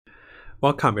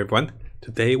Welcome everyone.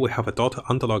 Today we have a Dota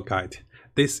Underlords guide.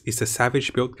 This is a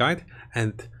Savage build guide,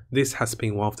 and this has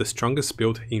been one of the strongest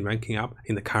builds in ranking up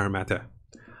in the current meta.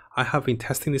 I have been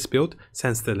testing this build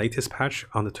since the latest patch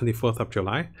on the 24th of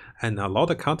July, and our Lord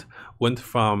account went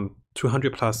from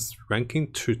 200 plus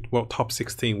ranking to world top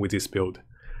 16 with this build.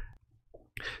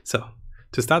 So,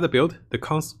 to start the build,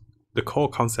 the core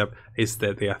concept is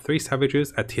that there are 3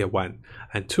 Savages at tier 1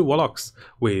 and 2 Warlocks,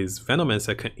 with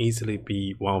Venomancer can easily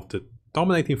be one of the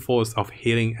dominating force of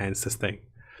healing and sustain.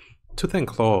 Tooth and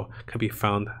Claw can be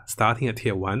found starting at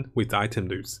tier 1 with the item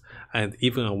loops, and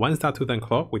even a 1-star Tooth and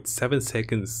Claw with 7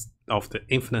 seconds of the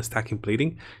infinite stacking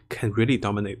bleeding can really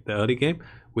dominate the early game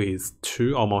with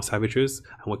 2 or more Savages,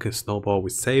 and we can snowball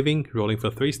with saving, rolling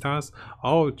for 3 stars,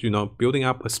 or building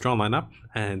up a strong lineup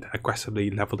and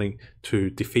aggressively leveling to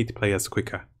defeat players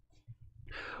quicker.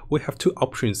 We have 2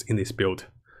 options in this build.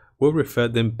 We'll refer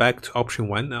them back to option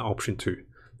 1 and option 2.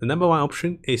 The number 1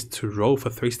 option is to roll for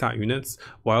 3-star units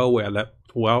while we're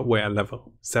at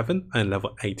level 7 and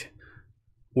level 8.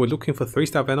 We're looking for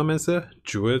 3-star Venomancer,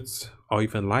 Druids, or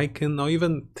even Lycan, or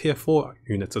even tier 4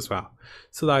 units as well.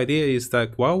 So the idea is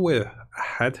that while we're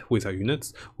ahead with our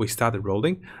units, we start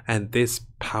rolling, and this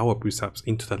power boosts up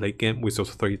into the late game with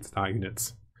those 3-star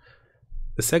units.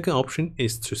 The second option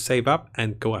is to save up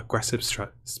and go aggressive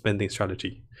spending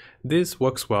strategy. This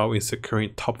works well in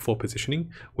securing top 4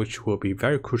 positioning, which will be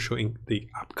very crucial in the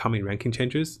upcoming ranking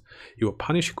changes. You will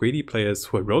punish greedy players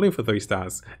who are rolling for 3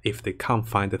 stars if they can't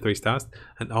find the 3 stars,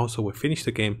 and also will finish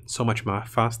the game so much more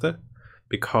faster,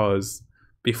 because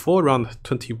before round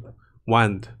 21,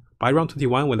 by round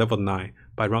 21 we're level 9,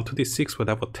 by round 26 we're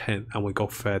level 10, and we go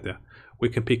further. We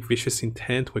can pick Vicious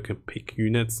Intent, we can pick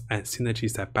units and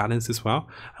synergies that balance as well,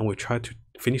 and we try to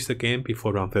finish the game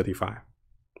before round 35.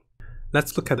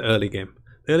 Let's look at the early game.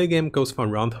 The early game goes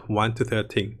from round 1 to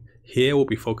 13. Here we'll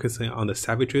be focusing on the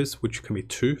Savages, which can be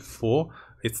 2, 4.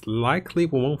 It's likely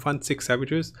we won't find 6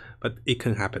 Savages, but it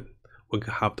can happen. We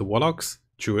can have the Warlocks,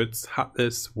 Druids,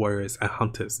 Heartless, Warriors, and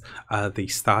Hunters are the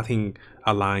starting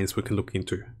alliance we can look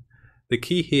into. The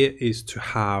key here is to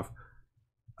have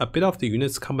a bit of the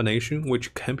units combination,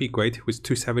 which can be great with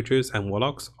 2 Savages and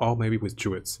Warlocks, or maybe with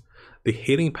Druids. The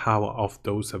healing power of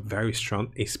those are very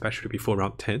strong, especially before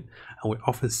round 10, and we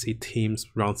often see teams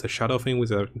run the Shadow Thing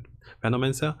with a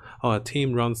Venomancer, or a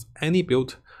team runs any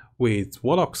build with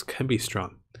Warlocks can be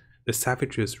strong. The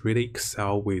Savages really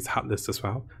excel with Heartless as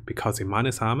well, because it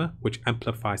minus armor, which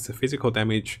amplifies the physical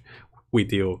damage we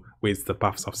deal with the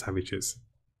buffs of Savages.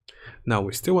 Now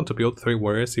we still want to build 3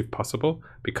 warriors if possible,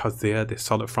 because they are the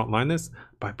solid frontliners.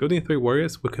 By building 3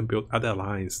 warriors, we can build other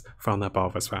alliances from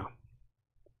above as well.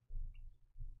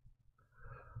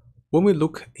 When we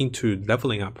look into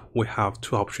leveling up, we have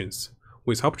 2 options.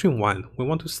 With option 1, we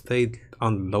want to stay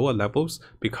on lower levels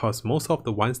because most of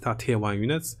the 1-star tier 1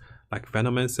 units like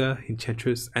Venomancer,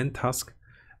 Enchantress, and Tusk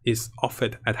is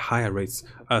offered at higher rates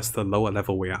as the lower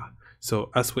level we are.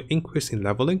 So as we increase in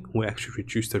leveling, we actually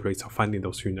reduce the rates of finding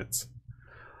those units.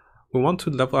 We want to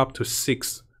level up to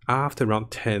 6 after round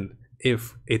 10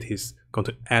 if it is going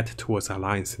to add towards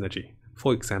alliance synergy.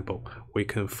 For example, we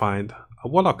can find a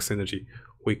Warlock synergy,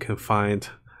 we can find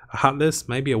a Heartless,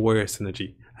 maybe a Warrior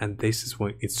synergy, and this is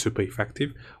when it's super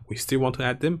effective. We still want to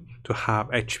add them to have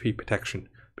HP protection,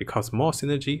 because more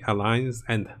synergy, alliance,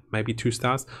 and maybe 2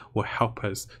 stars will help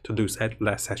us to lose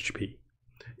less HP.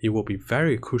 It will be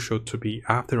very crucial to be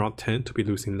after round 10 to be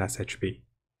losing less HP.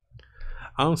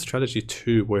 On strategy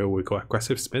 2, where we go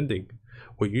aggressive spending,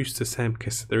 we use the same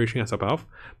consideration as above,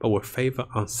 but we favor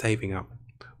on saving up.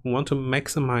 We want to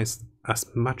maximize as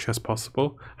much as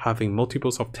possible, having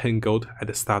multiples of 10 gold at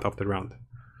the start of the round.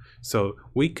 So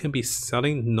we can be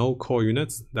selling no core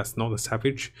units that's not a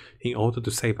Savage in order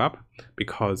to save up,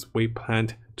 because we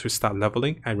planned to start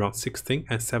leveling at round 16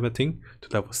 and 17 to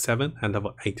level 7 and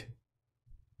level 8.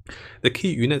 The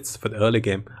key units for the early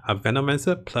game are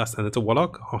Venomancer plus another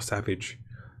Warlock or Savage,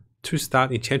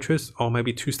 2-star Enchantress, or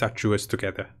maybe 2-star Druids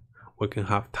together. We can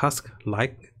have Tusk,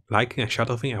 Lycan, and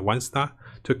Shadow Thing at 1-star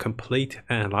to complete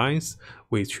an alliance,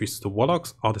 which is the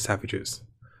Warlocks or the Savages.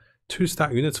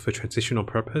 2-star units for transitional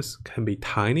purpose can be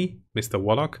Tiny, Mr.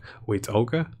 Warlock with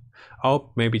Ogre,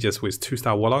 or maybe just with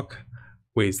 2-star Warlock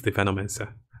with the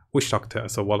Venomancer, Witch Doctor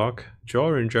as a Warlock, Jaw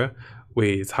Ranger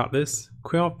with Heartless,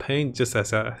 Queen of Pain just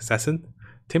as an Assassin,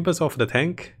 Timbersaw for the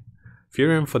tank,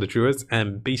 Furion for the Druids,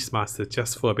 and Beastmaster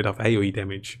just for a bit of AoE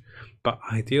damage. But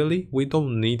ideally, we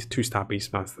don't need 2-star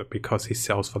Beastmaster because he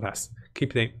sells for less.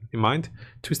 Keep it in mind,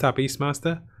 2-star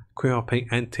Beastmaster, Queen of Pain,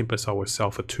 and Timbersaw will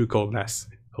sell for 2 gold less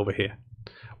over here.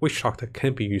 Witch Doctor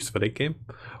can be used for late game,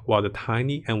 while the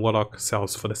Tiny and Warlock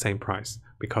sells for the same price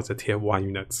because they're tier 1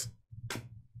 units.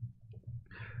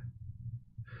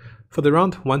 For the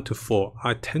round 1 to 4,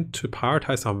 I tend to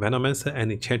prioritize on Venomancer and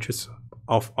Enchantress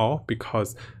of all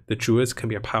because the Druids can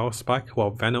be a power spike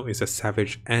while Venom is a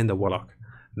Savage and a Warlock.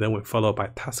 Then we're followed by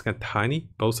Tusk and Tiny,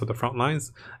 both of the front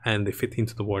lines, and they fit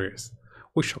into the Warriors.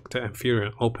 Witch Doctor and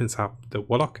Furion opens up the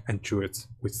Warlock and Druids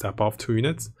with the above 2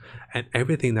 units, and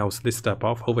everything that was listed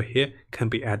above over here can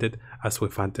be added as we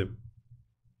find them.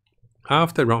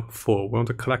 After round 4, we want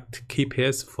to collect key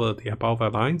pairs for the above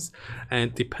alliance,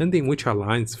 and depending which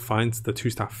alliance finds the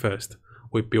 2-star first,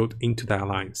 we build into that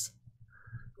alliance.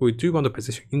 We do want to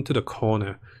position into the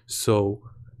corner, so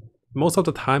most of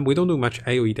the time we don't do much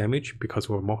AoE damage because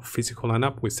we're more physical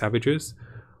lineup with Savages.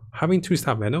 Having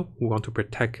 2-star Venom, we want to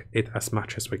protect it as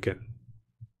much as we can.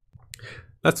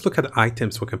 Let's look at the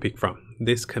items we can pick from.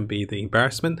 This can be the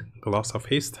Embarrassment, Gloss of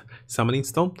Haste, Summoning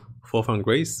Stone, Forefront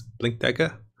Grace, Blink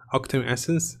Dagger, Octane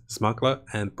Essence, Smuggler,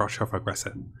 and Brush of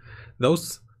Aggressor.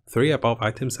 Those 3 above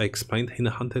items are explained in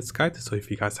the Hunter's Guide, so if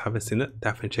you guys haven't seen it,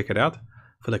 definitely check it out.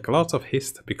 For the Gloss of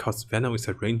Haste, because Venom is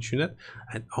a range unit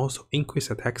and also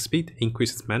increased attack speed,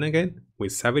 increases mana gain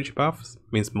with Savage buffs,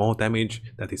 means more damage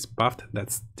that is buffed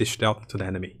that's dished out to the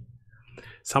enemy.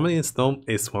 Summoning Stone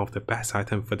is one of the best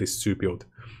items for this Zoo build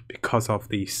because of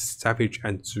the Savage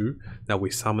and Zoo that we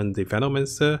summon the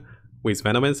Venomancer with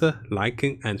Venomancer,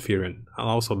 Lycan, and Furion, and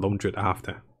also Lone Druid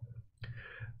after.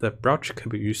 The Brooch can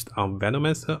be used on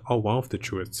Venomancer or one of the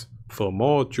Druids for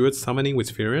more Druid summoning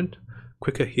with Furion,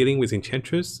 quicker healing with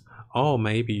Enchantress, or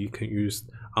maybe you can use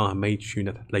on a mage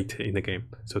unit later in the game,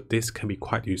 so this can be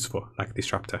quite useful like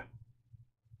Disruptor.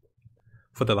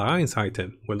 For the Alliance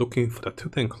item, we're looking for the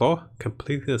Tooth and Claw,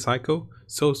 Completing the Cycle,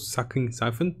 Soul Sucking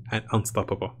Siphon, and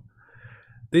Unstoppable.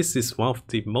 This is one of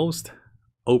the most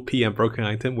OP and broken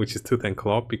item, which is Tooth and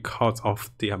Claw, because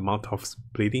of the amount of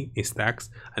bleeding it stacks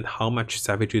and how much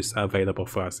Savages are available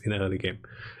for us in the early game.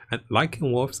 And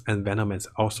Lycan Wolves and Venomancer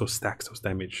also stacks those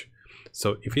damage.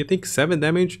 So if you think 7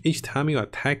 damage, each time you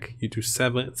attack, you do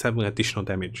 7 additional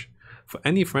damage. For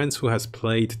any friends who has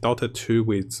played Dota 2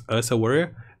 with Ursa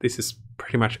Warrior, this is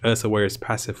pretty much Ursa Warrior's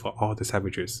passive for all the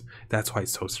Savages. That's why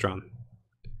it's so strong.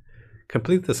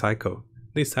 Complete the Cycle.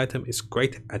 This item is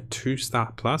great at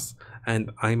 2-star plus,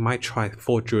 and I might try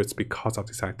 4 Druids because of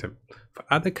this item. For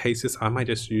other cases, I might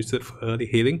just use it for early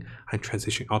healing and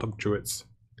transition out of Druids.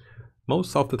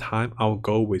 Most of the time, I'll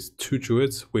go with 2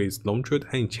 Druids with Lone Druid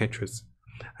and Enchantress.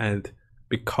 And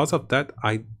because of that,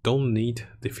 I don't need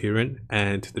the Furion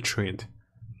and the Treant.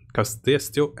 Because they're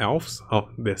still elves, or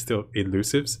they're still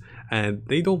elusives, and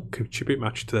they don't contribute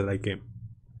much to the late game.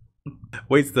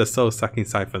 With the Soul Sucking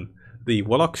Siphon, the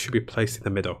Warlock should be placed in the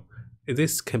middle.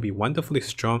 This can be wonderfully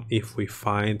strong if we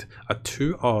find a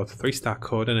 2 or 3-star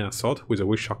Coordinate Assault with a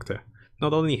Witch Doctor.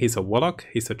 Not only he's a Warlock,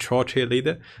 he's a Troll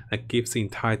cheerleader that gives the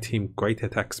entire team great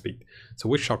attack speed, so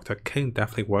Witch Doctor can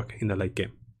definitely work in the late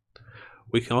game.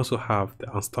 We can also have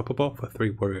the Unstoppable for 3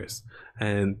 Warriors,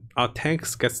 and our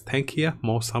tanks gets tankier,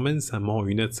 more summons and more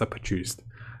units are produced.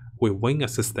 We win a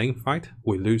sustained fight,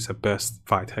 we lose a burst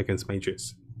fight against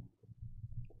mages.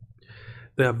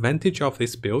 The advantage of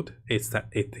this build is that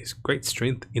it is great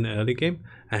strength in the early game,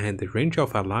 and the range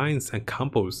of alliance and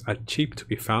combos are cheap to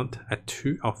be found at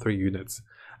 2 or 3 units,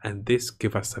 and this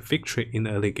gives us a victory in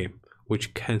the early game,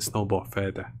 which can snowball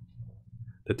further.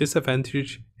 The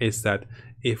disadvantage is that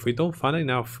if we don't find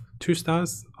enough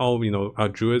 2-stars or our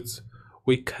Druids,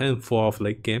 we can fall off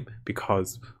late game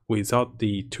because without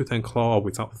the Tooth and Claw or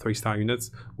without 3-star units,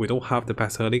 we don't have the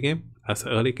best early game. As an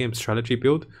early game strategy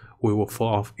build, we will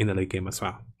fall off in the late game as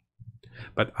well.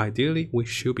 But ideally, we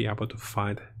should be able to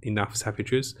find enough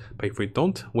Savages, but if we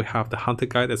don't, we have the Hunter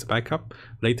Guide as a backup.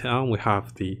 Later on, we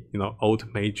have the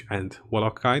Old Mage and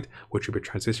Warlock Guide, which will be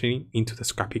transitioning into the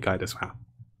Scrappy Guide as well.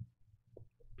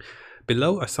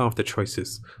 Below are some of the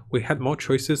choices. We had more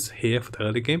choices here for the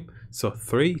early game, so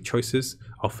 3 choices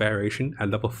of variation at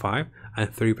level 5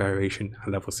 and 3 variation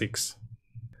at level 6.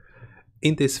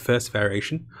 In this first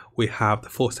variation, we have the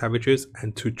 4 Savages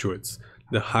and 2 Druids.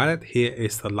 The highlight here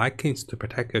is the Lycans to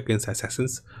protect against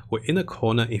assassins. We're in a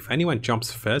corner, if anyone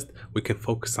jumps first, we can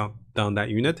focus down that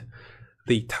unit.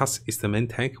 The Tusk is the main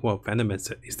tank, while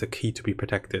Venomancer is the key to be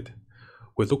protected.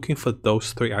 We're looking for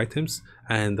those 3 items,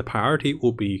 and the priority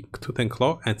will be Tooth and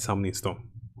Claw and Summoning Stone.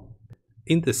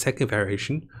 In the second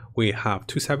variation, we have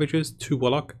 2 Savages, 2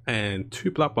 Warlock, and 2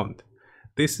 Bloodbond.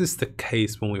 This is the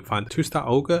case when we find 2-star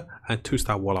Ogre and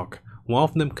 2-star Warlock. One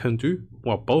of them can do,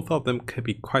 while both of them can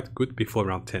be quite good before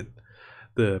round 10.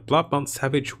 The Bloodbond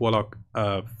Savage Warlock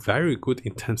are very good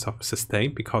in terms of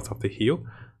sustain because of the heal,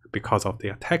 because of the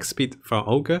attack speed from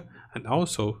Ogre, and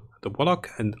also the Warlock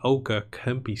and Ogre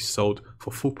can be sold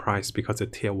for full price because they're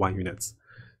tier 1 units.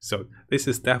 So this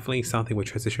is definitely something we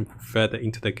transition further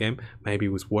into the game, maybe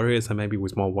with warriors and maybe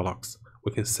with more warlocks.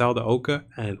 We can sell the ogre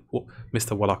and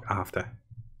Mr. Warlock after.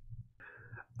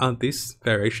 On this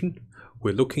variation,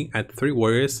 we're looking at 3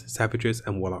 warriors, savages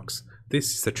and warlocks.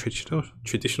 This is a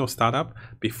traditional startup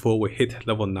before we hit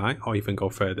level 9 or even go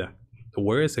further. The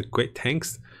warriors are great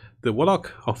tanks. The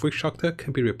warlock or Witch Doctor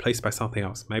can be replaced by something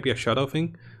else, maybe a Shadow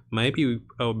Thing, maybe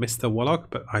a Mr.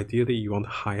 Warlock, but ideally you want a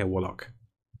higher warlock.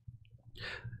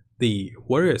 The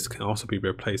warriors can also be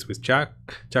replaced with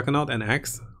Juggernaut and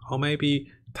Axe, or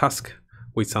maybe Tusk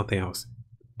with something else.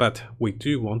 But we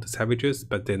do want the savages,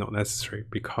 but they're not necessary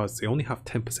because they only have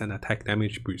 10% attack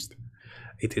damage boost.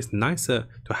 It is nicer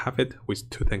to have it with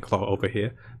Tooth and Claw over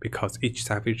here because each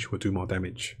savage will do more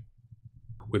damage.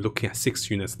 We're looking at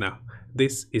 6 units now.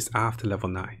 This is after level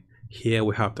 9. Here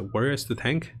we have the warriors to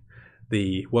tank,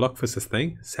 the warlock for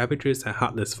sustain, savages and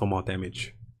heartless for more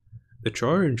damage. The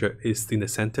Draw Ranger is in the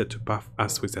center to buff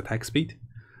us with attack speed,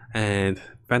 and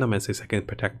Venomancer is again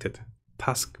protected.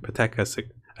 Tusk protects us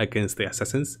against the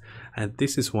assassins, and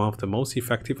this is one of the most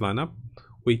effective lineup.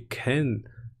 We can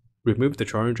remove the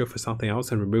Draw Ranger for something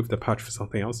else and remove the Patch for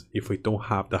something else if we don't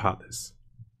have the heartless.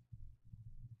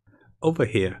 Over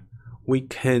here, we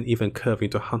can even curve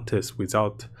into hunters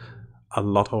without a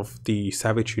lot of the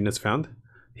savage units found.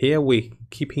 Here we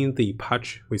keeping the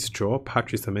Patch with Draw.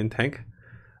 Patch is the main tank.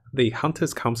 The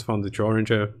hunters comes from the Draw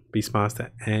Ranger,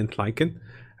 Beastmaster and Lycan,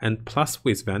 and plus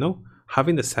with Venom,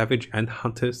 having the savage and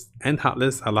hunters and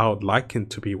heartless allowed Lycan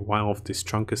to be one of the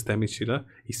strongest damage dealer,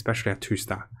 especially at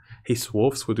 2-star. His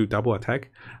wolves will do double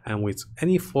attack, and with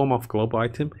any form of global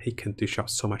item, he can dish out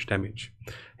so much damage.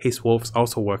 His wolves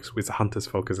also works with the hunter's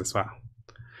focus as well.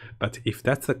 But if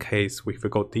that's the case, if we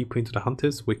go deeper into the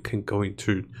hunters, we can go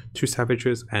into 2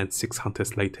 savages and 6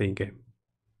 hunters later in game.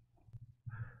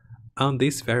 On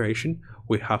this variation,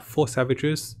 we have 4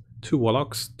 savages, 2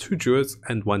 warlocks, 2 druids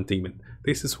and 1 demon.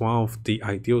 This is one of the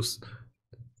ideal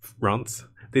runs.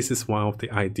 This is one of the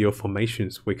ideal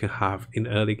formations we can have in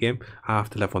early game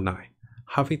after level 9.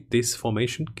 Having this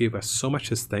formation gives us so much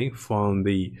sustain from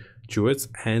the druids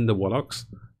and the warlocks,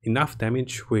 enough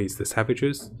damage with the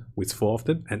savages with 4 of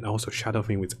them, and also Shadow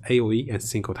Thing with AoE and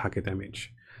single target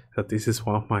damage. So this is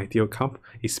one of my ideal comp,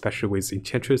 especially with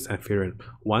Enchantress and Fury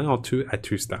 1 or 2 at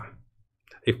 2-star.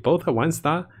 If both are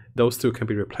 1-star, those 2 can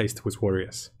be replaced with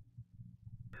warriors.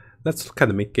 Let's look at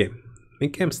the mid game.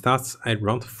 Mid game starts at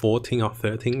round 14 or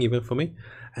 13 even for me,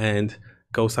 and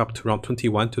goes up to round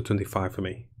 21 to 25 for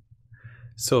me.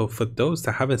 So for those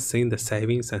that haven't seen the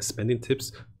savings and spending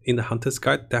tips in the Hunter's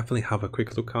Guide, definitely have a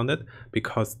quick look on it,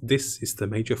 because this is the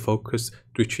major focus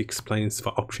which explains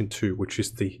for option 2, which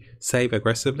is the save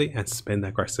aggressively and spend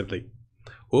aggressively.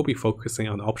 We'll be focusing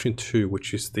on option 2,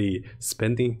 which is the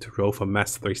spending to roll for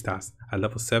mass 3 stars at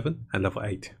level 7 and level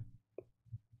 8.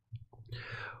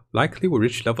 Likely we'll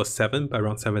reach level 7 by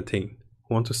round 17.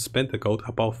 We want to spend the gold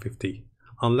above 50.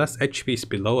 Unless HP is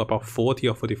below about 40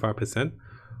 or 45%,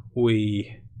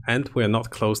 we are not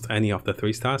close to any of the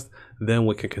 3 stars, then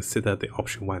we can consider the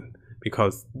option 1.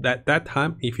 Because at that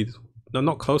time, if you're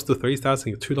not close to 3 stars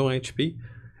and you're too low HP,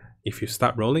 if you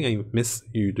start rolling and you miss,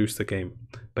 you lose the game.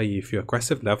 But if you're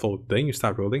aggressive level, then you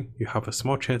start rolling, you have a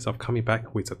small chance of coming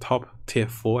back with a top tier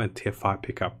 4 and tier 5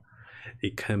 pickup.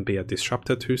 It can be a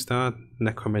Disruptor 2-star,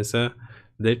 Necromancer,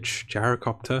 Lich,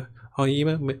 Gyrocopter, or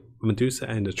even Medusa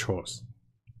and the Trolls.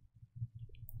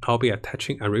 I'll be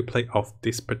attaching a replay of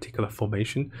this particular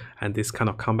formation and this kind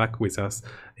of comeback with us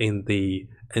in the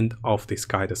end of this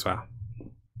guide as well.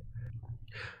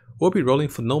 We'll be rolling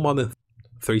for no more than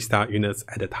 3-star units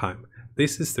at a time.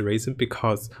 This is the reason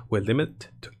because we're limited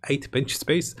to 8 bench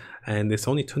space and there's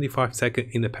only 25 seconds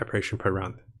in the preparation per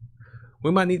round. We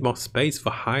might need more space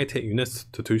for higher tier units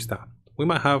to 2-star. We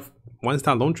might have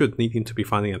 1-star Laundred needing to be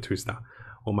finding a 2-star.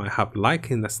 We might have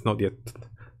Lycan that's not yet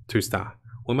 2-star.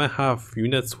 We might have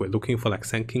units we're looking for like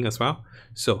Sand King as well.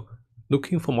 So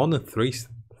looking for more than 3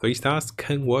 stars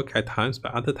can work at times,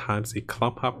 but other times it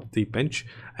clump up the bench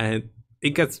and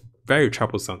it gets very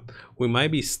troublesome. We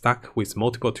might be stuck with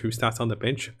multiple 2 stars on the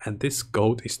bench and this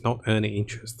gold is not earning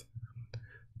interest.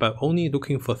 But only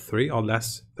looking for 3 or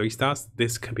less 3 stars,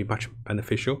 this can be much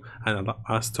beneficial and allow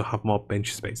us to have more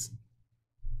bench space.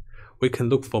 We can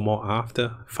look for more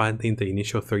after finding the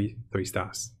initial 3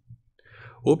 stars.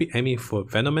 We'll be aiming for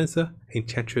Venomancer,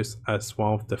 Enchantress as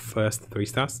one of the first 3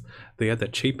 stars. They are the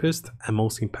cheapest and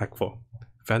most impactful.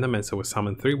 Venomancer will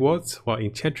summon 3 wards, while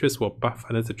Enchantress will buff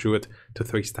another druid to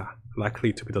 3-star,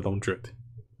 likely to be the Lone Druid.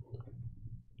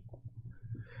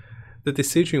 The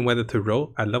decision whether to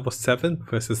roll at level 7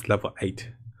 versus level 8.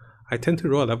 I tend to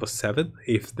roll a level 7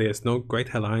 if there's no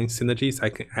great alliance synergies I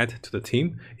can add to the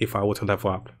team if I were to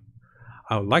level up.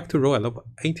 I would like to roll a level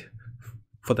 8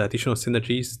 for the additional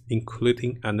synergies,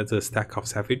 including another stack of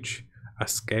Savage, a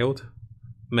Scaled,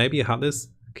 maybe a Heartless.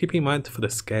 Keep in mind for the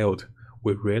Scaled,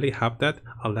 we rarely have that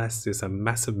unless there's a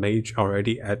massive mage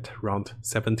already at round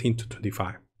 17 to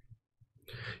 25.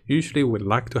 Usually we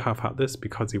like to have Heartless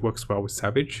because it works well with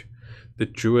Savage. The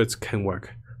Druids can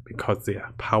work because they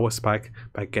are power spike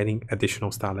by getting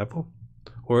additional star level,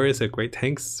 whereas the great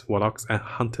tanks, warlocks and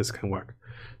hunters can work.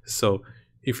 So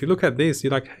if you look at this,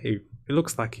 you're like, hey, it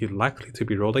looks like you're likely to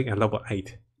be rolling at level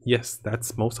 8. Yes,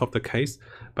 that's most of the case,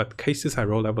 but cases I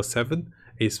roll level 7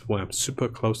 is when I'm super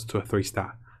close to a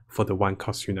 3-star for the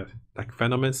 1-cost unit, like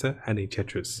Venomancer and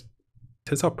Enchantress. In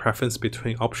terms of preference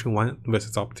between option 1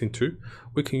 versus option 2,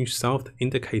 we can use some of the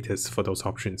indicators for those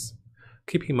options.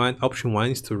 Keep in mind, option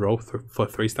 1 is to roll for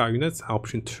 3-star units,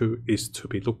 option 2 is to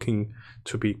be looking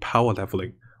to be power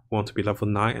leveling. We want to be level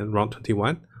 9 and round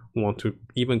 21, we want to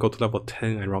even go to level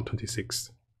 10 and round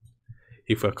 26.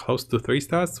 If we're close to 3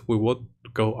 stars, we would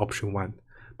go option 1,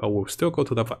 but we'll still go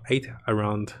to level 8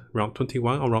 around round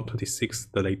 21 or round 26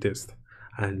 the latest,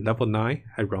 and level 9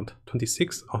 at round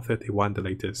 26 or 31 the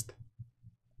latest.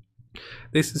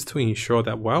 This is to ensure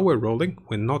that while we're rolling,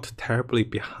 we're not terribly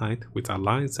behind with our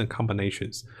lines and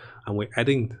combinations, and we're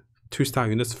adding 2-star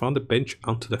units from the bench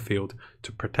onto the field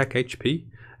to protect HP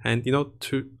and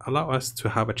to allow us to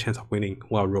have a chance of winning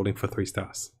while rolling for 3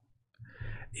 stars.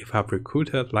 If I have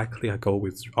Recruiter, likely I go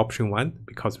with option 1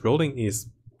 because rolling is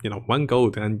 1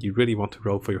 gold and you really want to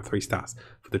roll for your 3 stars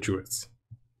for the Druids.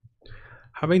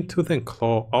 Having Tooth and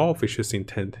Claw or Vicious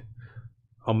Intent,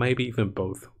 or maybe even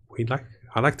both,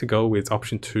 I like to go with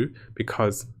option 2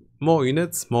 because more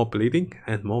units, more bleeding,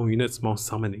 and more units, more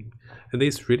summoning. And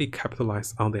this really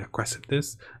capitalize on the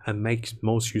aggressiveness and make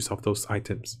most use of those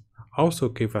items. Also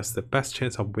give us the best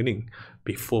chance of winning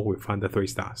before we find the 3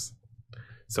 stars.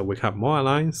 So we have more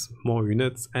alliance, more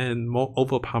units, and more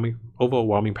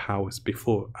overwhelming powers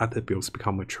before other builds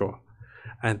become mature.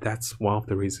 And that's one of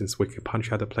the reasons we can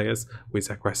punch other players with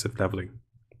aggressive leveling.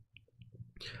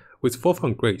 With 4th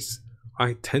on Grace,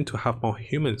 I tend to have more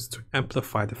humans to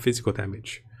amplify the physical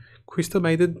damage. Crystal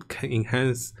Maiden can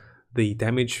enhance the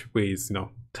damage with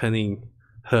turning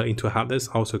her into a Heartless,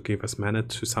 also give us mana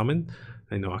to summon.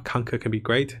 A Conquer can be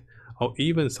great, or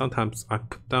even sometimes I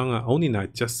put down an Oni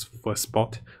Knight just for a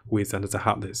spot with another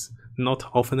Heartless. Not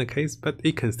often the case, but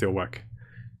it can still work.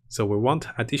 So we want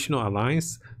additional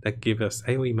alliance that give us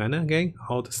AoE mana again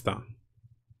or the stun.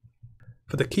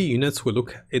 For the key units we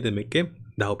look at the mid game,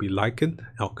 that will be Lycan,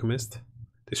 Alchemist,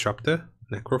 Disruptor,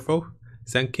 Necrophile,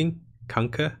 Sand King,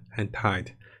 Conquer, and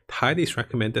Tide. Tide is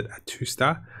recommended at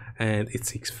 2-star and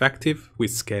it's effective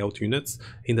with scaled units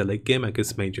in the late game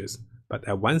against mages. But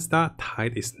at 1-star,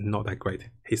 Tide is not that great.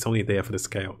 He's only there for the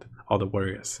scaled or the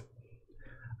warriors.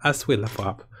 As we level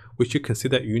up, we should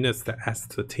consider units that add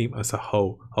to the team as a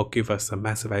whole or give us a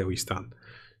massive AoE stun.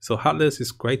 So Heartless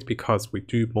is great because we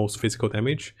do most physical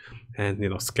damage and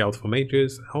scaled for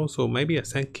mages, also maybe a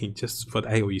Sand King just for the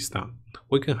AoE stun.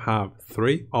 We can have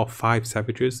 3 or 5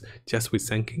 savages just with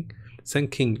Sand King. Sand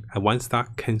King at 1-star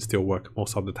can still work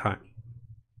most of the time.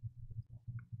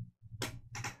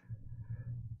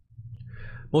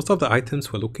 Most of the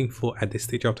items we're looking for at this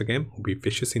stage of the game will be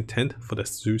Vicious Intent for the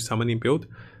Zoo summoning build.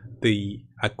 The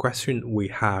aggression we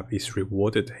have is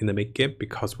rewarded in the mid game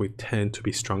because we tend to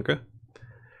be stronger.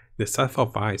 The Cipher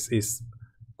of Vice is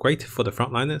great for the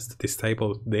frontliners to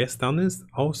disable their stunners.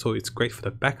 Also, it's great for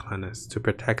the backliners to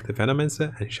protect the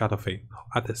Venomancer and Shadowfang or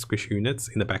other squishy units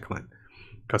in the backline,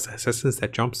 because assassins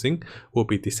that jumps in will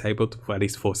be disabled for at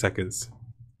least 4 seconds.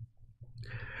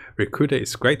 Recruiter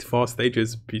is great for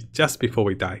stages just before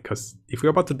we die, because if we're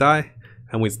about to die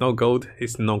and with no gold,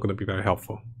 it's not going to be very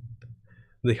helpful.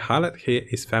 The highlight here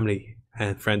is family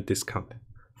and friend discount.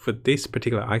 For this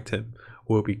particular item,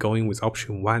 we'll be going with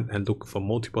option 1 and look for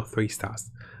multiple 3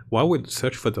 stars. While we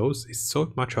search for those, it's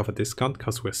so much of a discount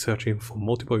because we're searching for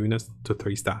multiple units to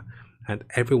 3 star, and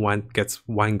everyone gets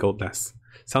 1 gold less.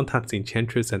 Sometimes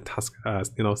Enchantress and Tusk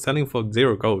selling for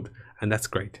 0 gold, and that's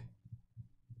great.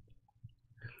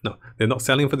 No, they're not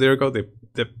selling for 0 gold.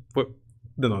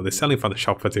 They're selling from the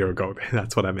shop for 0 gold.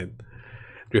 That's what I meant.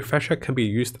 Refresher can be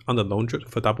used on the Lone Druid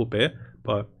for double bear,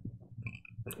 but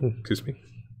excuse me.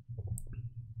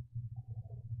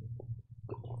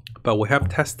 But we have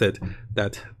tested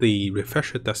that the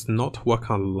refresher does not work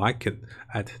on Lycan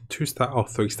at 2-star or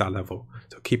 3-star level,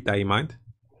 so keep that in mind.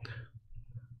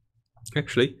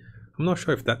 Actually, I'm not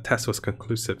sure if that test was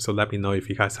conclusive, so let me know if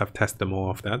you guys have tested more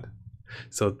of that.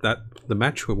 so that the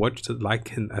match we watched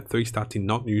Lycan at 3-star did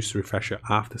not use Refresher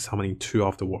after summoning 2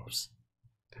 of the wolves.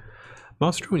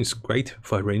 Maelstrom is great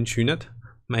for a range unit,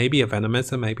 maybe a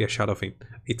Venomancer, maybe a Shadow Fiend.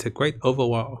 It's a great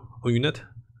overall unit.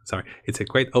 It's a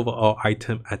great overall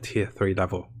item at tier 3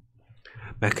 level.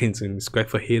 Mechanism is great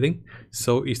for healing,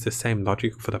 so is the same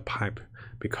logic for the pipe,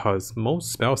 because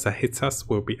most spells that hits us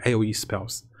will be AoE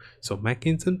spells. So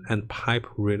Mechanism and pipe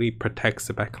really protects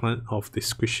the backline of the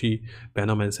squishy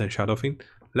Venomancer and Shadow Fiend.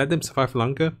 Let them survive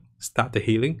longer, start the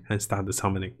healing, and start the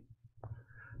summoning.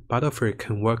 Battlefield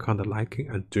can work on the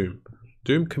Lycan and Doom.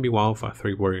 Doom can be one of our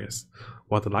 3 warriors,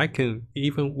 while the Lycan,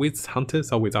 even with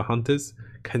hunters or without hunters,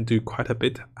 can do quite a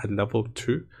bit at level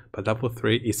 2, but level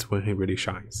 3 is when he really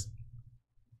shines.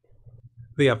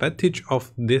 The advantage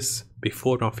of this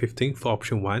before round 15 for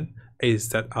option 1 is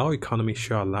that our economy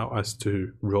should allow us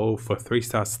to roll for 3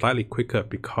 stars slightly quicker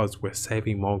because we're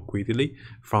saving more greedily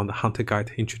from the hunter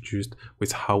guide introduced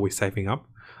with how we're saving up.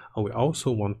 And we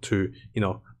also want to,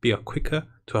 be quicker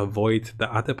to avoid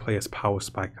the other player's power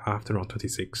spike after round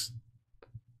 26.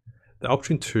 The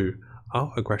option 2,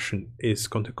 our aggression is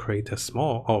going to create a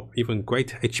small or even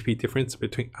great HP difference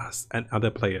between us and other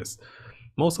players.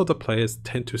 Most of the players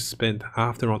tend to spend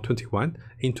after round 21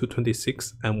 into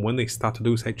 26, and when they start to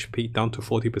lose HP down to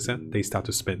 40%, they start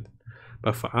to spend.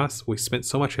 But for us, we spent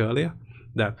so much earlier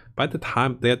that by the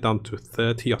time they're down to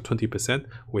 30 or 20%,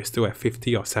 we're still at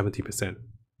 50 or 70%.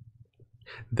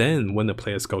 Then when the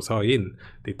players goes all in,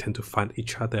 they tend to find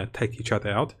each other and take each other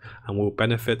out, and will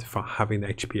benefit from having the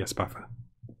HP as buffer.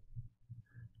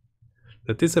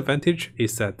 The disadvantage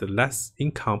is that the less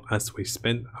income as we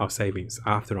spend our savings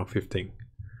after round 15.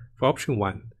 For option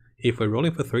 1, if we're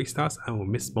rolling for 3 stars and we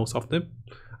miss most of them,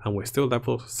 and we're still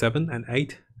level 7 and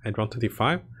 8 at round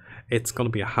 25, it's going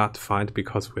to be a hard find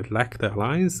because we lack the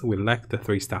alliance, we lack the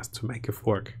 3 stars to make it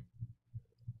work.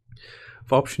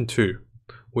 For option 2,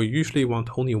 we usually want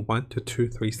only 1 to 2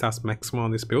 3 stars maximum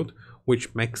on this build,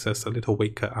 which makes us a little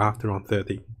weaker after round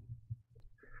 30.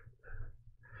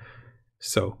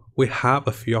 So we have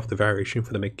a few of the variation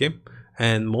for the mid game,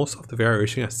 and most of the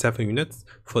variation are 7 units.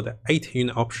 For the 8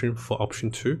 unit option for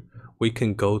option 2, we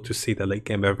can go to see the late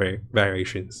game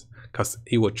variations, because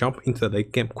it will jump into the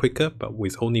late game quicker but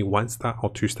with only 1 star or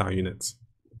 2 star units.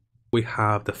 We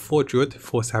have the 4 Druid,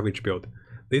 4 Savage build.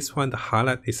 This one, the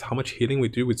highlight is how much healing we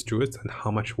do with Druids and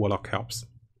how much Warlock helps.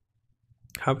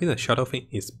 Having a Shadow Fiend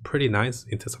is pretty nice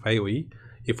in terms of AoE.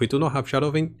 If we do not have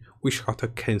Shadow Fiend, Wishcutter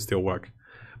can still work.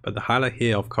 But the highlight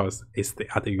here, of course, is the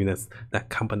other units that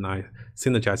combine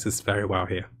synergizes very well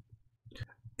here.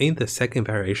 In the second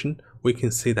variation, we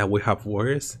can see that we have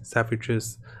Warriors,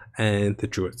 Savages, and the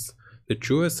Druids. The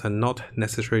Druids are not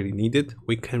necessarily needed.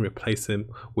 We can replace them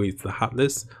with the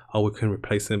Heartless, or we can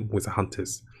replace them with the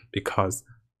Hunters, because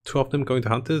 2 of them going to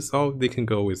Hunters, or they can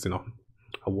go with,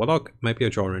 a Warlock, maybe a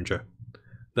Jaw Ranger.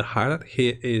 The highlight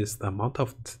here is the amount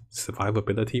of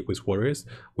survivability with Warriors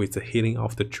with the healing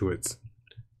of the Druids.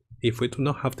 If we do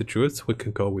not have the Druids, we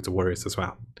can go with the Warriors as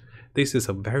well. This is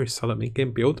a very solid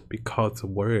mid-game build because the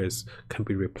Warriors can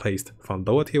be replaced from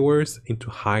lower tier Warriors into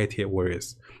higher tier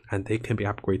Warriors, and they can be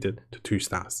upgraded to 2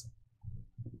 stars.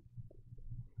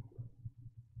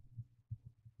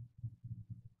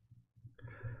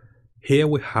 Here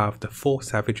we have the 4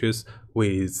 Savages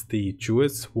with the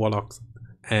Druids, Warlocks,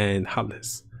 and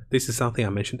Heartless. This is something I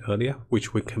mentioned earlier,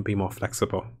 which we can be more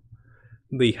flexible.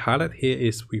 The highlight here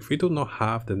is if we do not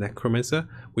have the Necromancer,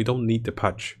 we don't need the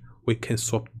Pudge. We can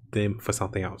swap them for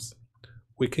something else.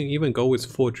 We can even go with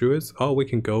 4 Druids, or we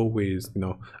can go with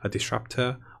a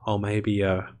Disruptor, or maybe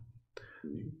a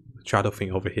Shadow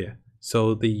Fiend over here.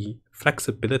 So the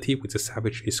flexibility with the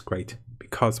Savage is great,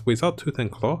 because without Tooth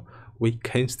and Claw, we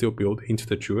can still build into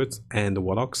the Druids and the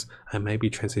Warlocks, and maybe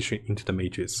transition into the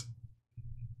Mages.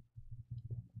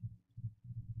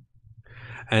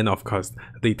 And of course,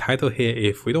 the title here,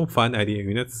 if we don't find ideal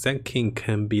units, Sand King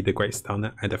can be the great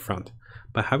stunner at the front.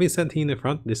 But having Sand King in the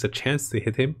front, there's a chance to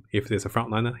hit him if there's a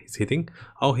frontliner he's hitting,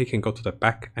 or he can go to the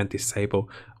back and disable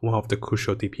one of the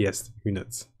crucial DPS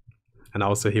units. And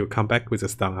also he will come back with a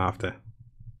stun after.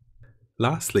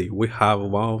 Lastly, we have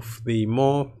one of the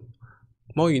more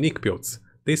unique builds.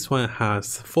 This one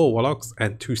has 4 Warlocks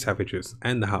and 2 Savages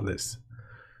and the Heartless.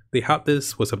 The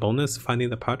Heartless was a bonus finding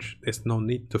the Pudge. There's no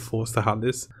need to force the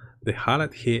Heartless. The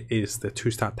highlight here is the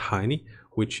 2-star Tiny,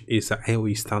 which is an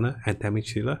AoE stunner and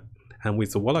damage dealer. And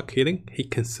with the Warlock healing, he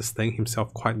can sustain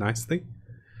himself quite nicely.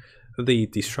 The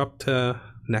Disruptor,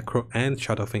 Necro, and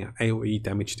Shadow Fiend are AoE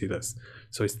damage dealers.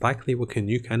 So it's likely we can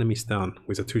nuke enemies down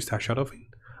with a 2-star Shadow Fiend,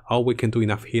 or we can do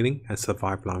enough healing and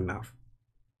survive long enough.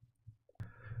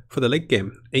 For the late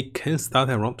game, it can start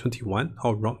at round 21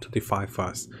 or round 25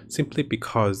 first, simply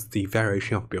because the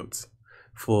variation of builds.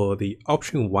 For the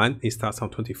option 1, it starts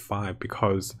on 25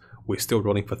 because we're still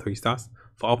rolling for 3 stars.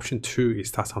 For option 2, it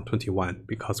starts on 21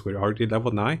 because we're already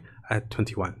level 9 at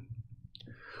 21.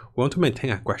 We want to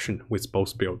maintain aggression with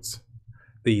both builds.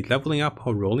 The leveling up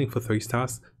or rolling for 3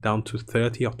 stars down to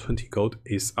 30 or 20 gold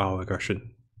is our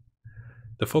aggression.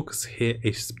 The focus here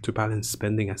is to balance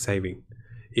spending and saving.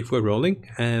 If we're rolling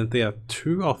and there are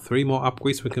 2 or 3 more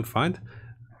upgrades we can find,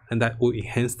 and that will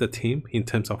enhance the team in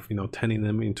terms of turning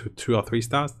them into 2 or 3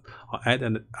 stars or add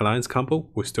an alliance combo,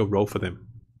 we'll still roll for them.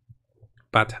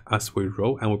 But as we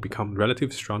roll and we become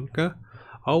relatively stronger,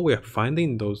 or we're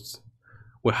finding those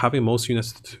we're having most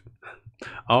units to,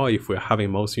 or if we're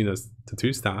having most units to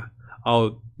 2 star,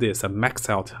 or there's a max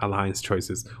out alliance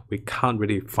choices, we can't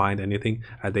really find anything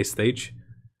at this stage,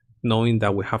 knowing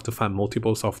that we have to find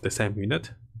multiples of the same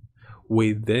unit,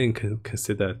 we then can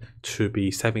consider to be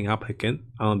saving up again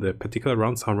on the particular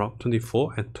rounds on round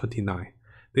 24 and 29.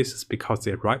 This is because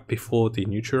they're right before the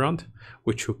neutral round,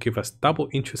 which will give us double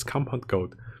interest compound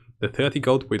gold. The 30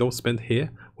 gold we don't spend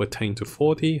here will turn into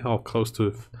 40 or close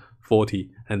to 40,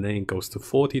 and then it goes to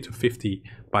 40 to 50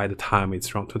 by the time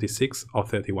it's round 26 or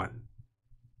 31.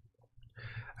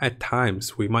 At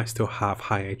times, we might still have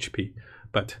high HP,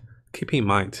 but keep in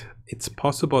mind, it's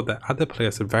possible that other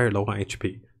players are very low on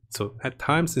HP. So at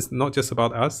times, it's not just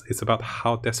about us, it's about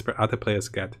how desperate other players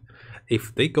get.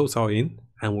 If they go all in,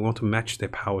 and we want to match their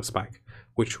power spike,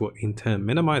 which will in turn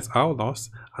minimize our loss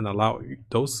and allow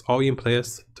those all-in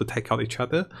players to take out each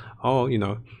other, or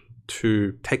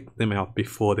to take them out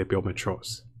before their build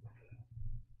matures.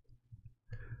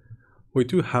 We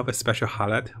do have a special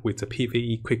highlight with the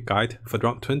PvE quick guide for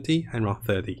round 20 and round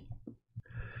 30.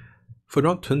 For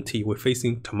round 20, we're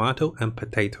facing Tomato and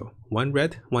Potato, 1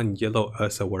 red, 1 yellow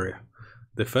Ursa warrior.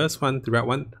 The first one, the red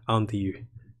one on the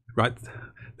right,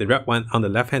 the red one on the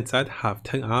left hand side have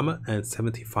 10 armor and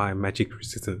 75 magic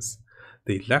resistance.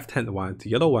 The left hand one,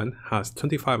 the yellow one, has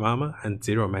 25 armor and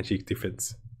 0 magic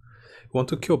defense. We want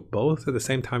to kill both at the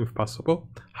same time if possible.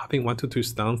 Having 1 to 2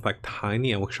 stuns like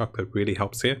Tiny and Shocker really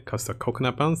helps here because the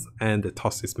coconut bounce and the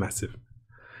toss is massive.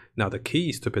 Now the key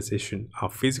is to position our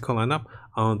physical lineup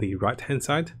on the right hand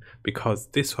side because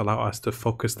this will allow us to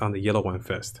focus on the yellow one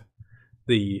first.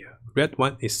 The red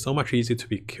one is so much easier to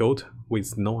be killed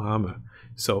with no armor,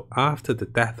 so after the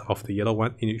death of the yellow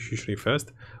one usually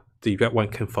first, the red one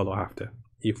can follow after.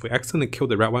 If we accidentally kill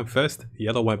the red one first, the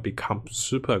yellow one becomes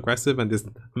super aggressive and this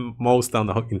mows down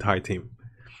the whole entire team.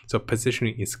 So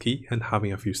positioning is key and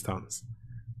having a few stuns.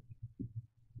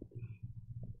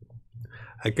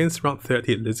 Against round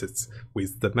 30 lizards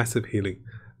with the massive healing,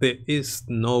 there is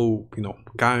no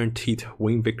guaranteed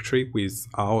win victory with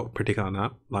our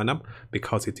particular lineup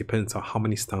because it depends on how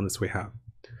many stunners we have.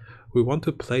 We want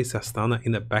to place a stunner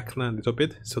in the backline a little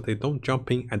bit so they don't jump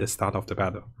in at the start of the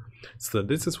battle. So the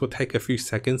lizards will take a few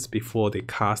seconds before they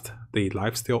cast the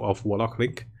lifesteal of Warlock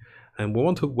Link, and we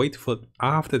want to wait for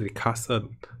after they cast a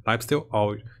lifesteal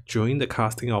or during the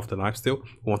casting of the lifesteal,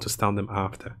 we want to stun them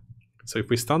after. So if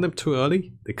we stun them too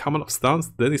early, they come out of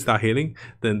stuns, then they start healing,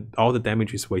 then all the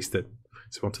damage is wasted.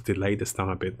 So we want to delay the stun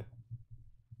a bit.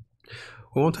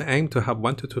 We want to aim to have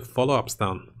 1 to 2 follow-up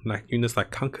stun, like units like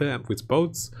Conquer with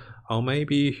boats, or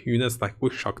maybe units like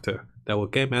Shocker that will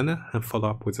gain mana and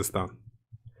follow up with a stun.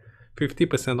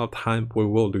 50% of the time we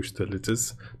will lose the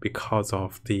lizards because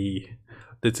of the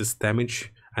lizards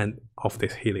damage and of the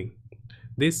healing.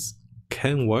 This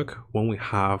can work when we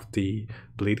have the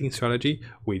bleeding strategy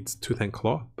with Tooth and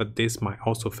Claw, but this might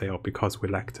also fail because we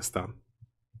lack the stun.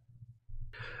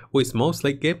 With most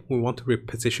late game, we want to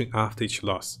reposition after each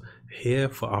loss. Here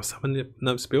for our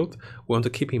Summoners build, we want to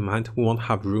keep in mind we won't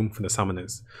have room for the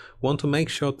Summoners. We want to make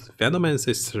sure the Venomancer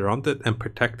is surrounded and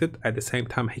protected at the same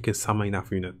time he can summon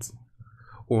enough units.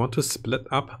 We want to split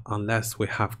up unless we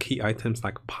have key items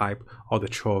like Pipe or the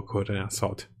Troll Golden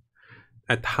Assault.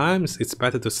 At times, it's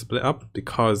better to split up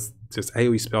because there's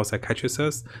AoE spells that catches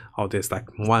us, or there's like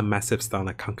one massive stun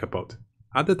like Conquer Bolt.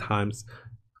 Other times,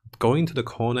 going to the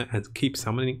corner and keep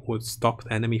summoning would stop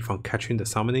the enemy from catching the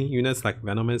summoning units like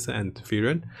Venomancer and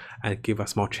Furon and give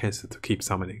us more chances to keep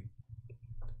summoning.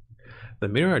 The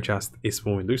mirror adjust is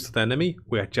when we lose to the enemy,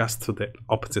 we adjust to the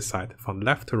opposite side, from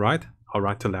left to right or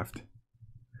right to left.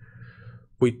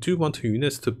 We do want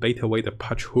units to bait away the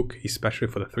Pudge hook, especially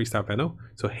for the 3-star Venom,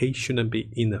 so he shouldn't be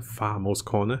in the farmost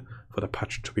corner for the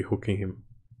Pudge to be hooking him.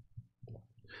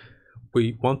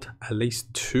 We want at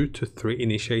least 2 to 3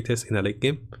 initiators in the late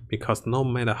game, because no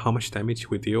matter how much damage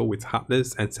we deal with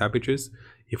Heartless and Savages,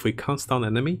 if we can't stun the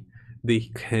enemy,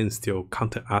 they can still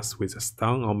counter us with a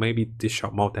stun or maybe dish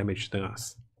out more damage than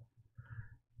us.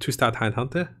 2-star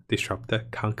Tidehunter, Disruptor,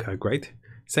 Conquer great.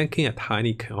 Senking a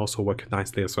Tiny can also work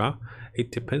nicely as well.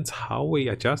 It depends how we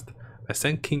adjust, but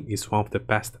Senking is one of the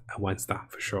best at 1-star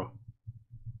for sure.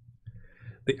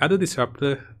 The other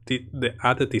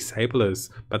disablers,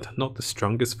 but not the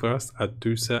strongest for us, are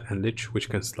Deucer and Lich, which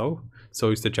can slow.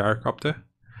 So is the Gyrocopter.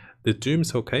 The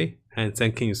Doom's okay, and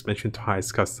Senking is mentioned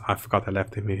twice because I forgot I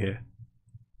left him here.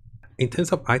 In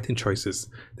terms of item choices,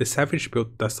 the Savage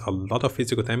build does a lot of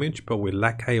physical damage, but we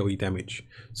lack AoE damage.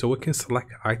 So we can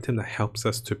select an item that helps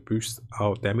us to boost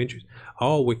our damage,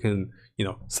 or we can,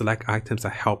 select items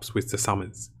that helps with the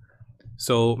summons.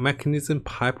 So Mechanism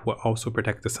Pipe will also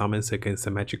protect the summons against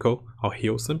the magical or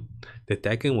heals them. The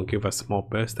Dagon will give us more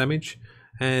burst damage,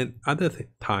 and other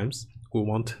times we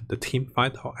want the team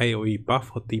fight or AoE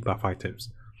buff or debuff items.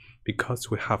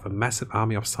 Because we have a massive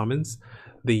army of summons,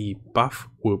 the buff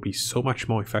will be so much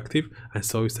more effective, and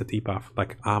so is the debuff,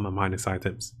 like armor minus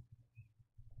items.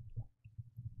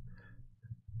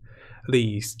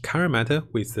 The current meta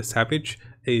with the Savage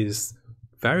is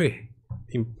very,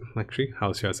 actually,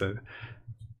 how should I say it?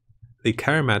 The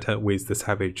current meta with the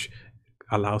Savage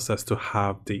allows us to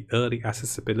have the early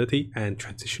accessibility and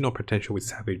transitional potential with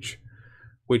Savage,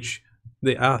 which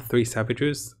there are 3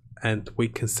 Savages and we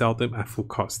can sell them at full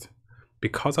cost.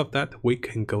 Because of that, we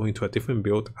can go into a different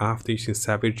build after using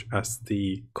Savage as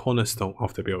the cornerstone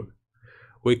of the build.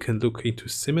 We can look into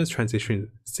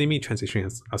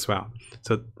semi-transitions as well.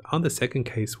 So on the second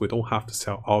case, we don't have to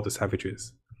sell all the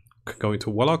Savages. We can go into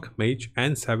Warlock, Mage,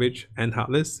 and Savage, and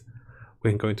Heartless.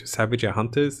 We can go into Savage and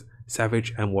Hunters,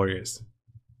 Savage and Warriors.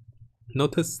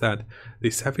 Notice that the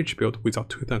Savage build without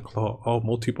Tooth and Claw or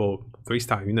multiple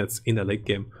 3-star units in the late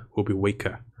game will be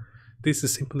weaker. This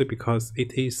is simply because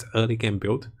it is early game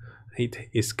build. It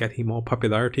is getting more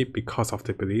popularity because of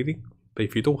the bleeding, but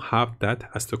if you don't have that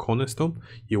as the cornerstone,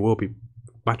 you will be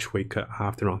much weaker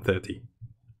after round 30.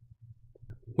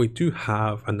 We do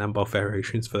have a number of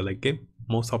variations for the late game.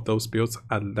 Most of those builds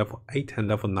are level 8 and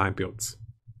level 9 builds.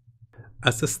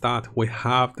 As the start, we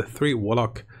have the 3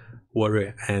 Warlock,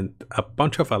 Warrior, and a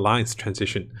bunch of Alliance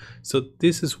transition. So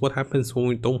this is what happens when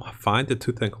we don't find the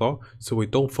Tooth and Claw, so we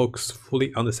don't focus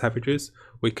fully on the Savages.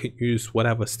 We can use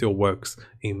whatever still works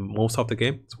in most of the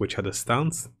game, which are the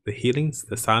stuns, the healings,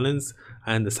 the silence,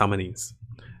 and the summonings.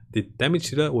 The damage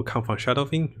dealer will come from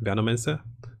Shadowing, Venomancer.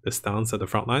 The stuns are the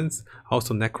front lines.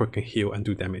 Also Necro can heal and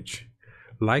do damage.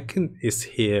 Lycan is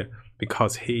here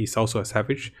because he is also a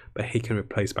Savage, but he can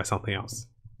replace by something else.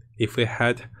 If we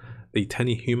had the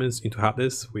turning humans into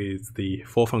Heartless with the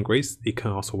 4th on Grace, it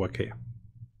can also work here.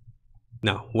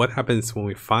 Now, what happens when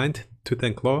we find Tooth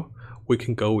and Claw? We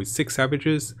can go with 6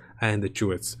 Savages and the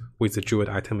Druids with the Druid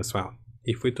item as well.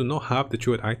 If we do not have the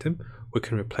Druid item, we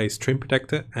can replace Stream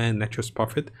Protector and Nature's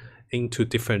Prophet into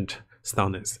different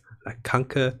stunners like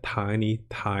Conquer, Tiny,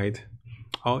 Tide,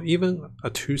 or even a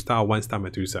 2-star, 1-star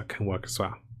Medusa can work as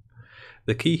well.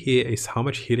 The key here is how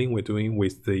much healing we're doing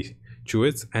with the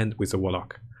Druids and with the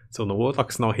Warlock. So when the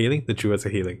Warlock's not healing, the Druids are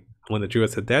healing. When the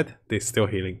Druids are dead, they're still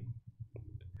healing.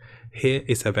 Here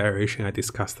is a variation I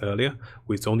discussed earlier.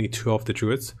 With only 2 of the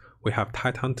Druids, we have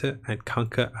Tidehunter and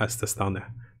Conquer as the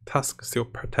stunner. Tusk still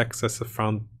protects us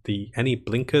from any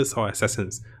blinkers or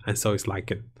assassins, and so is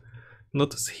Lycan.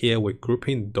 Notice here we're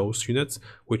grouping those units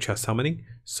which are summoning,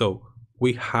 so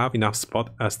we have enough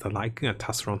spot as the Lycan and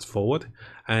Tusk runs forward,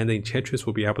 and the Enchantress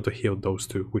will be able to heal those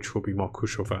 2, which will be more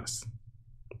crucial for us.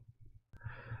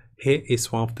 Here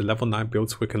is one of the level 9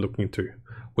 builds we can look into.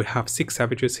 We have 6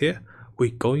 Savages here.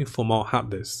 We're going for more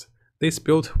Heartless. This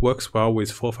build works well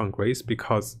with 4th on Grace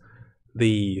because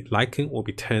the Lycan will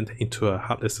be turned into a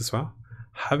Heartless as well.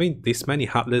 Having this many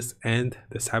Heartless and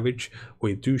the Savage,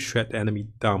 we do shred the enemy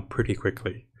down pretty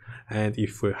quickly. And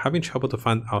if we're having trouble to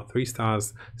find our 3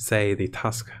 stars, say the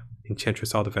Tusk,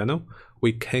 Enchantress or the Venom,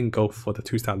 we can go for the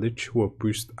 2-star Lich, who will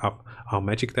boost up our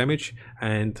magic damage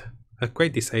and a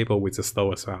great disable with the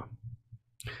slow as well.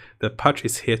 The Pudge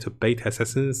is here to bait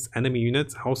assassins, enemy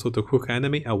units, also to hook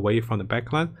enemy away from the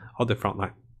backline or the front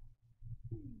line.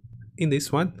 In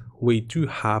this one, we do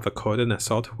have a Cordon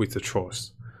Assault with the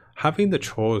Trolls. Having the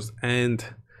Trolls and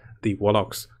the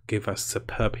Warlocks give us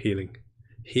superb healing.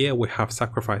 Here we have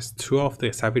sacrificed 2 of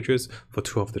the Savages for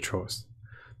 2 of the Trolls.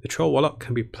 The Troll Warlock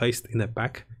can be placed in the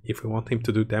back if we want him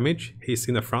to do damage. He's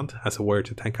in the front as a warrior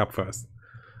to tank up first.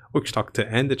 Witch Doctor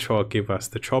and the Troll give us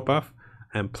the Troll buff,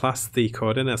 and plus the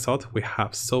Coordinate Assault,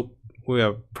 we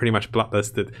are pretty much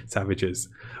bloodlusted Savages.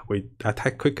 We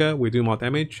attack quicker, we do more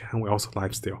damage, and we also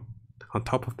lifesteal. On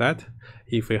top of that,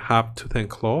 if we have Tooth and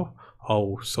Claw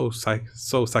or Soul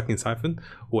Sucking Siphon,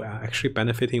 who are actually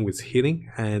benefiting with healing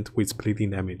and with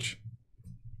bleeding damage.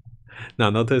 Now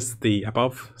notice the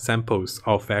above samples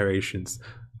of variations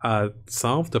are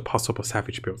some of the possible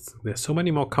Savage builds. There's so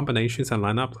many more combinations and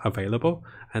lineups available,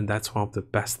 and that's one of the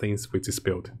best things with this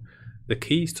build. The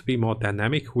key is to be more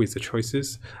dynamic with the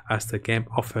choices, as the game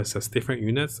offers us different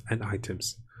units and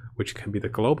items, which can be the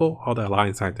global or the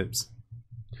alliance items.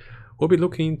 We'll be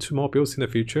looking into more builds in the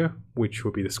future, which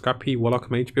will be the Scrappy Warlock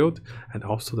Mage build and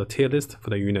also the tier list for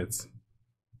the units.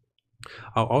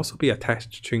 I'll also be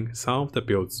attaching some of the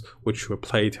builds which were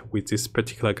played with this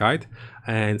particular guide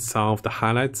and some of the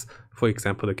highlights. For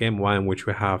example, the game 1, which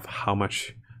we have how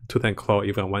much Tooth and Claw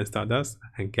even 1-star does,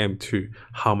 and game 2,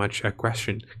 how much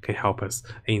aggression can help us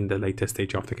in the later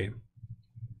stage of the game.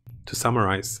 To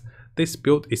summarize, this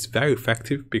build is very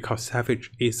effective because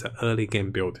Savage is an early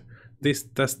game build. This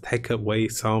does take away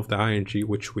some of the RNG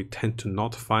which we tend to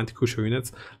not find crucial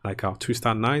units like our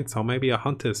 2-star Knights or maybe our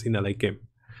Hunters in the late game.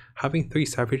 Having 3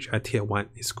 Savage at tier 1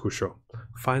 is crucial.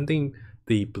 Finding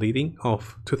the bleeding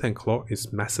of Tooth and Claw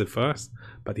is massive for us,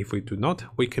 but if we do not,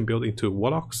 we can build into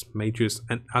Warlocks, Mages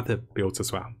and other builds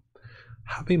as well.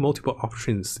 Having multiple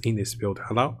options in this build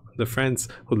allow the friends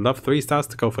who love 3 stars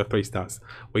to go for 3 stars.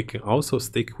 We can also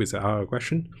stick with our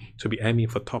aggression to be aiming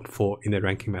for top 4 in the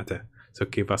ranking meta, so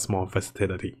give us more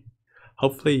versatility.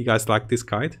 Hopefully you guys like this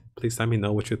guide. Please let me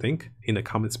know what you think in the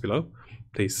comments below.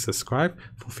 Please subscribe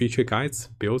for future guides,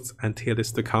 builds and tier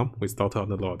lists to come with Dota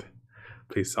Underlords.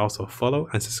 Please also follow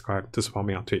and subscribe to support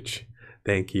me on Twitch.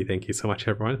 Thank you so much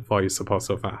everyone for your support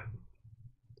so far.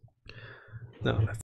 Now let's